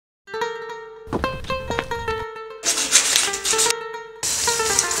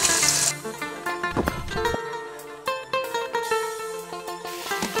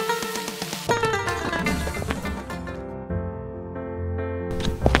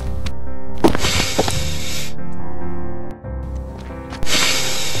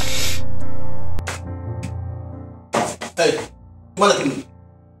mala kimi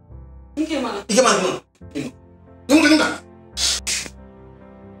ike mala nunga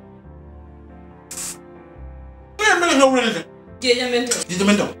mele no wele Jeeja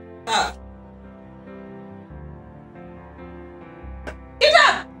Mento ah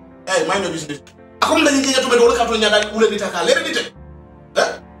ita mind your business akom dañu Jeeja Tomato wala kato ñada wule ni taka lere ni te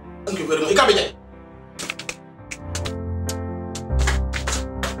thank you very much ikabe je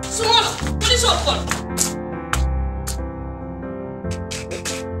sumono police okol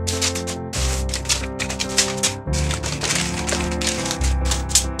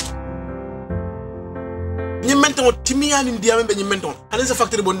menton timiyani ndiyame be menton ani sa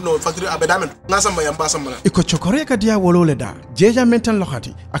factory bon no factory abedamen ngasamba yamba samba iko chokore ka dia wolole da Jeeja mentan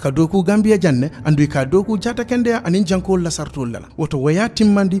lokhati aka doku Gambia janne andu ka doku jata kende ani janko la sartol la woto waya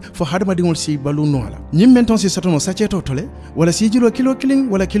timmandi fo hadma dingol si balu no ala nyim menton si satono sacheto tole wala si jilo kilo killing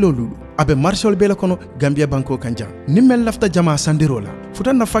wala kilo lulu abe marshal be la kono Gambia banko kanja nimmel lafta jama sandirola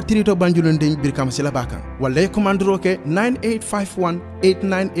futanna factory to banjulon de birkam sila bakan wala commandro ke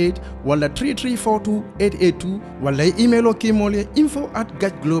 9851898 wala 3342882 wala email o kimole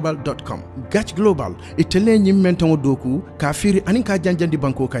info@gachglobal.com Gach Global itele nyim menton doku ka firi anin ka janjandi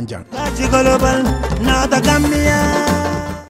banko kanja Gach Global na ta Gambia